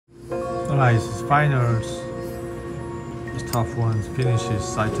Nice finals. The tough ones finishes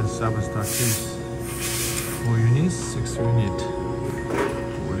Syton 7-star case. 4 units, 6 unit.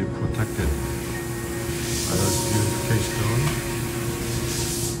 Fully protected. Other purification.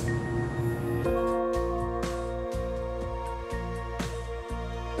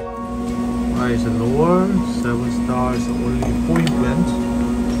 Price lower, 7 stars, only 4 implant.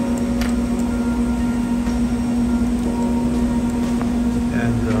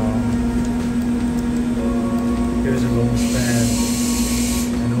 And here's a long span,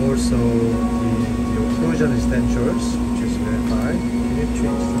 and also the occlusion is dentures, which is very high. Can you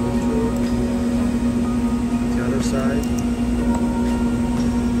change the denture? The other side.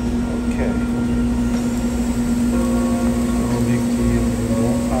 Okay. So we'll make the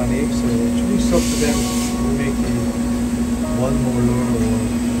long conic. So actually it's up to them to make the one molar or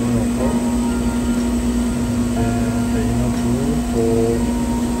one upper. And then the inner groove for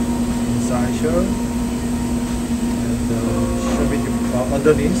incisor. Should be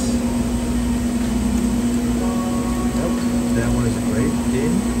underneath. Yep, that one is great.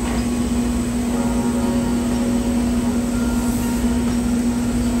 In.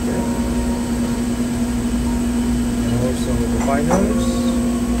 Okay. And also the finals.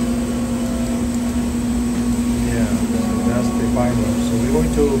 Yeah, so that's the final. So we're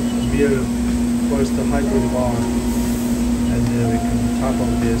going to mill first the hybrid bar, and then we can top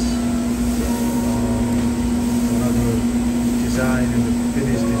of this design and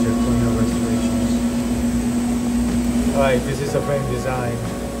finish the Zirconia restorations. Alright, this is the frame design,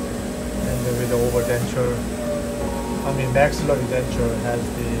 and with the over denture. Maxillary denture has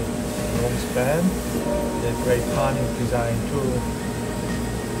the long span, the great Kahng design too,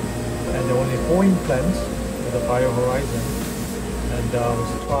 and the only 4 implants with the bio horizon. And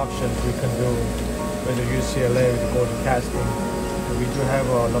with 2 options we can do with the UCLA with the gold casting. And we do have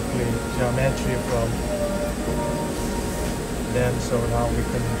luckily geometry from them, so now we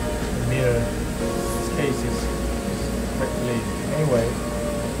can mirror these cases correctly. Anyway,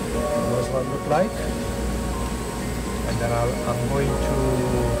 that's what it look like. And then I'm going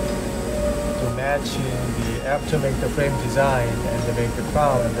to match in the after make the frame design and then make the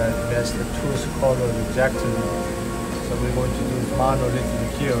crown, and then match the tooth color exactly. So we're going to do monolith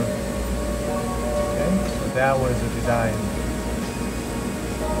here. Okay, so that was the design.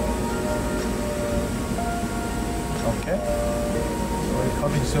 Okay.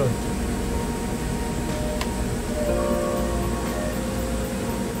 Coming soon.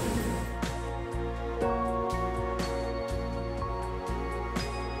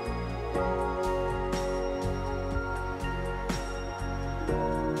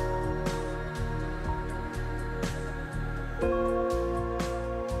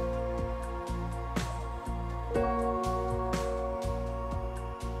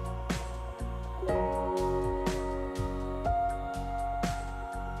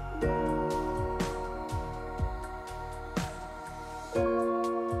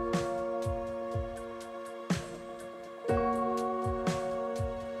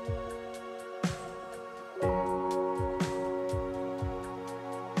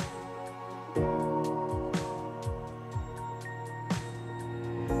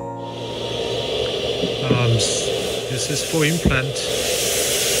 This is for implant,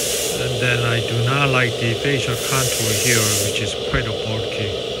 and then I do not like the facial contour here, which is quite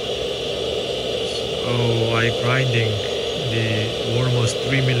bulky. So I grinding the almost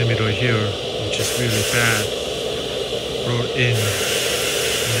 3mm here, which is really bad, brought in,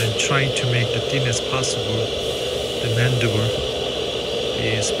 and then trying to make the thinnest possible, the mandible,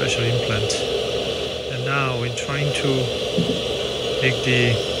 the special implant. And now in trying to make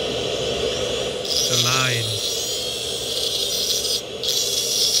the line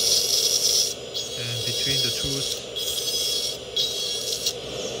and between the tooth,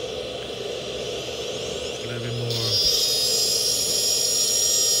 a little bit more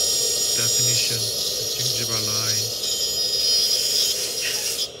definition, the gingival line.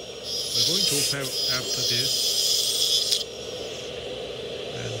 We're going to open after this,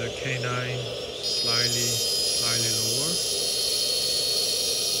 and the canine slightly lower,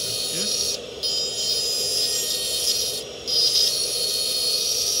 like this.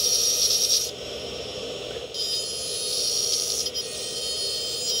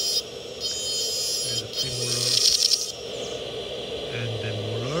 Premolar and then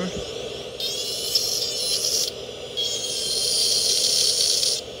molar.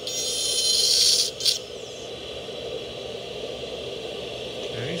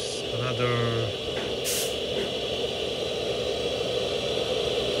 Okay, another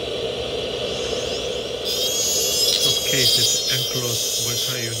subcase is enclosed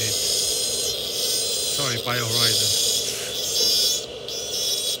multi-unit. sorry, Bio-Horizon.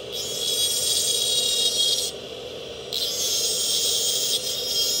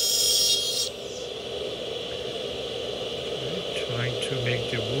 Trying to make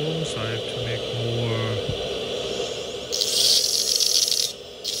the room, so I have to make more.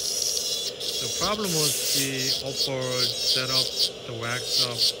 The problem was the upper setup, the wax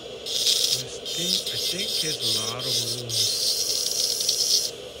up. I think it's a lot of room.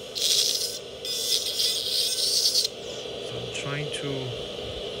 So I'm trying to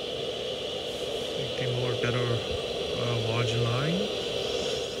make the more better margin line.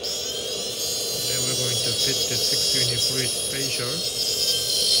 Then we're going to fit the 6-unit bridge fascia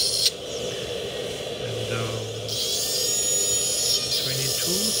and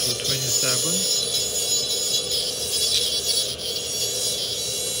 22 to 27.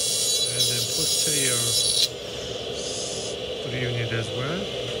 Posterior 3-unit as well.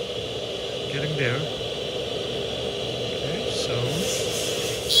 Getting there. Okay, so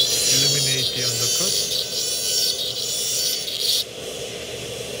eliminate the undercut.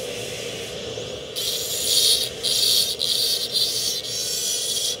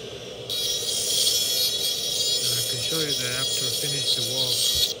 And I can show you that after finish the work.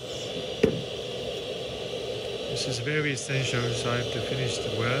 This is very essential, so I have to finish the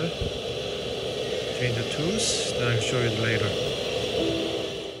well between the tools, then I'll show you later.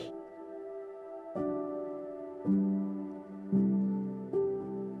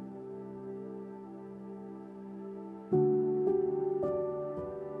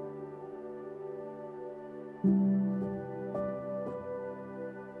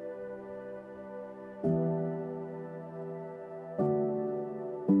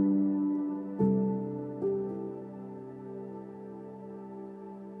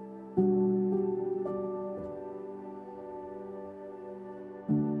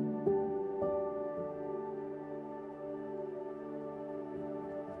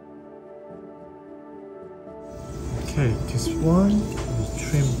 Okay, this one is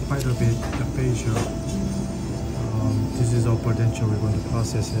trimmed quite a bit, the fascia. This is upper denture, we're going to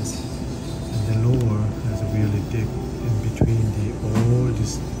process it. And the lower has a really deep in between all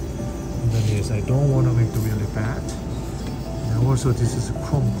this underneath. I don't want to make the really fat. And also this is a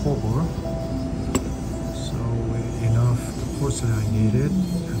chrome cover. So enough the porcelain I needed,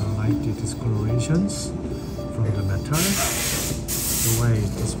 and I like the discolorations from the metal. The way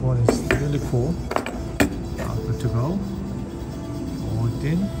this one is really cool. Good to go. All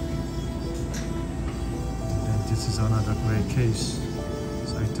thin. And then this is another great case.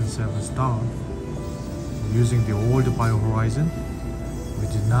 Syton 7 star. We're using the old Bio-Horizon. We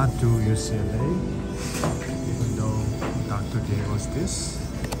did not do UCLA, even though the doctor gave us this.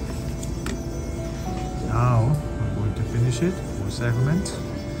 Now we're going to finish it for segment.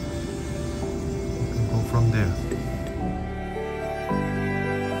 We can go from there.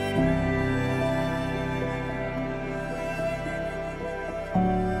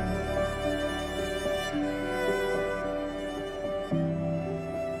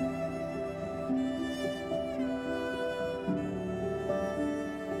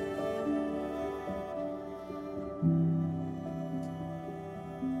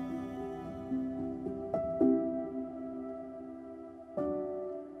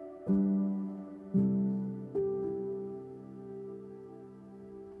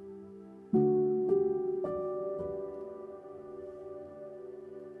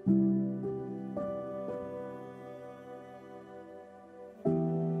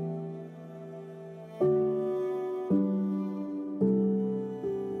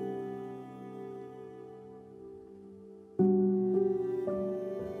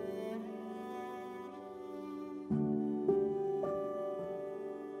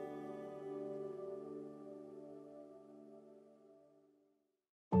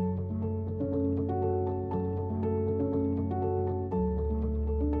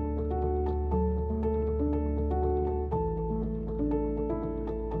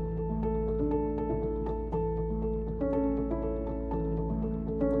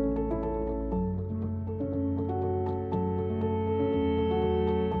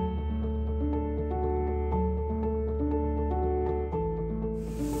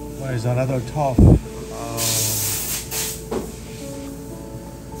 Is another tough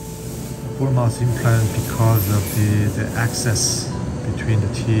full mouth implant because of the access between the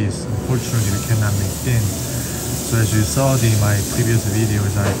teeth. Unfortunately, we cannot make thin. So as you saw in my previous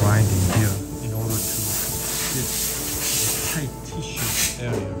videos, I grinding here in order to fit the tight tissue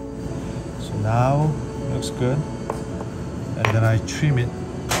area. So now looks good, and then I trim it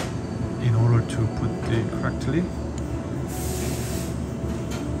in order to put it correctly.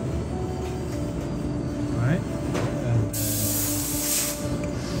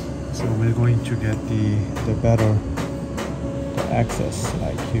 we're going to get the better access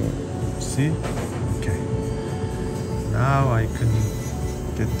like here. See? Okay. Now I can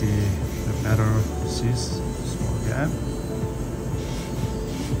get the better seats. Small gap.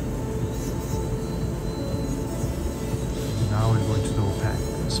 Now we're going to the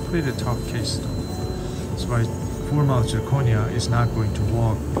opaque. It's a pretty tough case though. That's why full mouth zirconia is not going to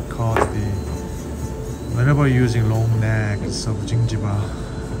work because whenever you're using long neck of gingiva,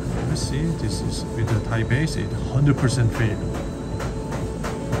 you see this is with the tie base, it 100% fail.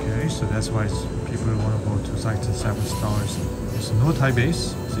 Okay, so that's why people want to go to Syton 7 stars. There's no tie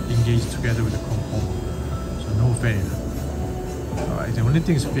base, it's engaged together with the compound, so no fail. Alright, the only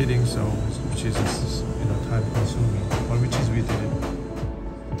thing is fitting, so which is time consuming, but which is we did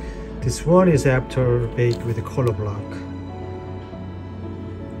it. This one is after baked with a color block,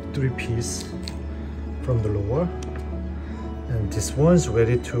 3-piece from the lower, and this one's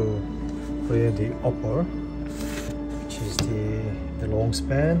ready to put in the upper, which is the long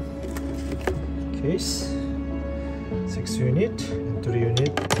span case, 6 unit and 3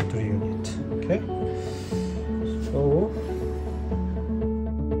 unit and 3 unit. Okay, so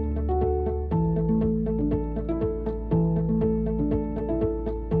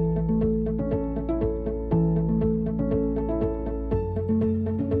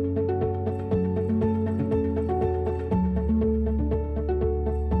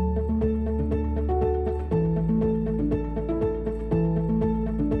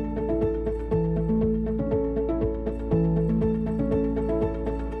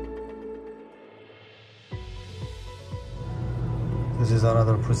this is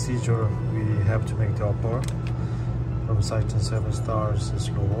another procedure. We have to make the upper from Syton 7 stars is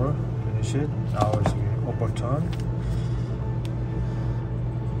lower, finish it. Now is we upper turn.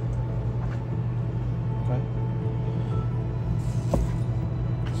 Okay.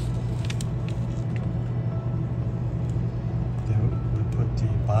 Then we put the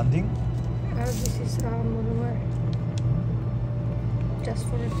bonding. This is monomer, just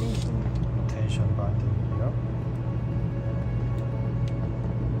for tension. Tension bonding, yeah.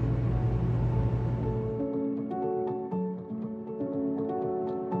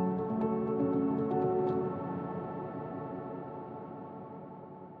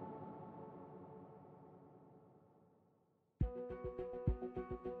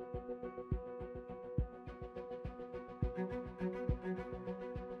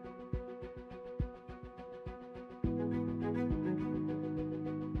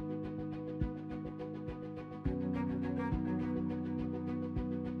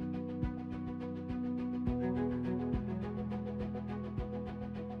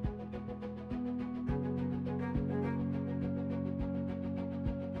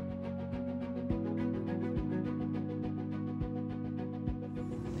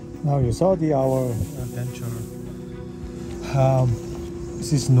 Now you saw our denture.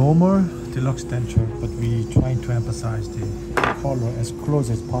 This is normal deluxe denture, but we trying to emphasize the color as close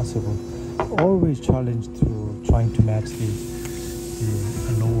as possible. Always challenge to trying to match the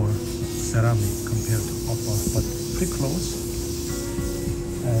lower ceramic compared to upper, but pretty close.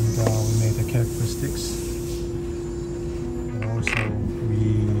 And we made the characteristics. And also we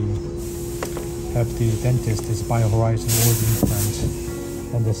have the dentist is BioHorizon Old Implant,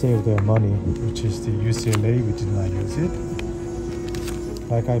 and they save their money, which is the UCLA. We did not use it.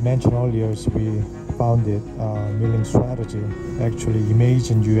 Like I mentioned earlier, so we found it milling strategy. Actually,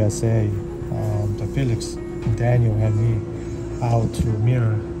 Imagine USA, the Felix and Daniel had me out to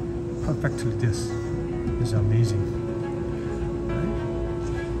mirror perfectly this. It's amazing.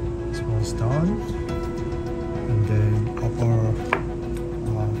 Right? This one's done, and then upper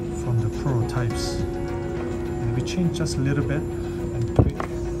from the prototypes. And we changed just a little bit and tweak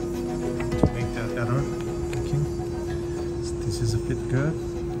to make that better looking. This is a fit good,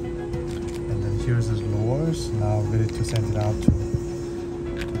 and then here's his lowers. Now ready to send it out to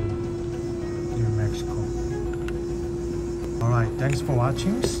New Mexico. All right, thanks for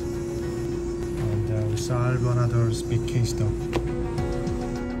watching, and we'll solve another speed case though.